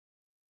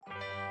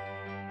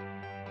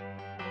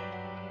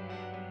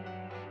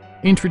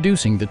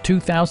Introducing the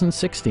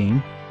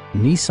 2016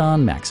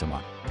 Nissan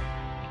Maxima.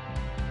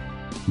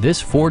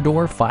 This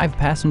four-door,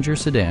 five-passenger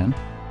sedan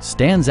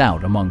stands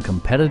out among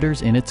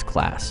competitors in its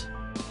class.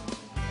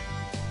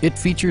 It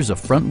features a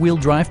front-wheel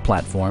drive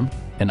platform,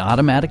 an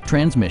automatic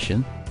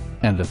transmission,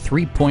 and a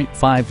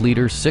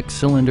 3.5-liter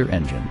six-cylinder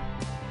engine.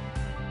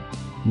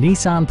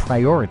 Nissan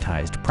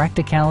prioritized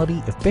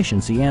practicality,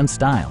 efficiency, and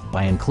style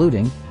by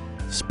including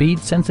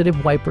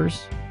speed-sensitive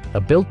wipers, a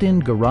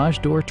built-in garage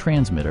door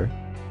transmitter,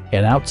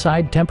 an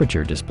outside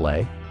temperature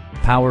display,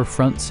 power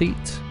front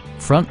seats,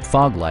 front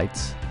fog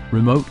lights,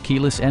 remote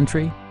keyless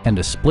entry, and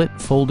a split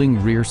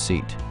folding rear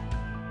seat.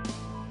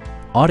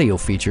 Audio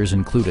features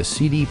include a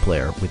CD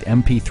player with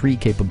MP3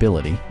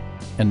 capability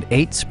and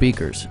 8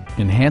 speakers,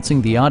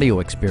 enhancing the audio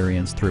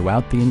experience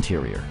throughout the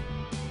interior.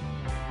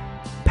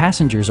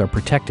 Passengers are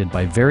protected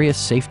by various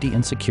safety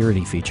and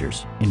security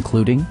features,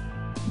 including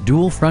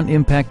dual front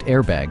impact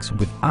airbags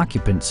with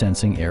occupant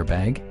sensing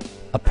airbag,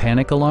 a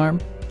panic alarm,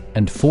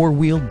 and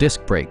four-wheel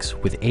disc brakes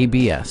with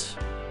ABS.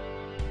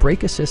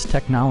 Brake assist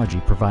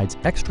technology provides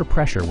extra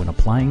pressure when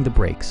applying the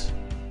brakes.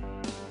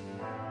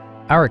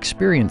 Our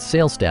experienced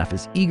sales staff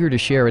is eager to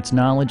share its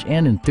knowledge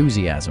and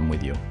enthusiasm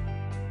with you.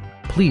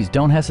 Please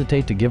don't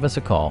hesitate to give us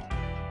a call.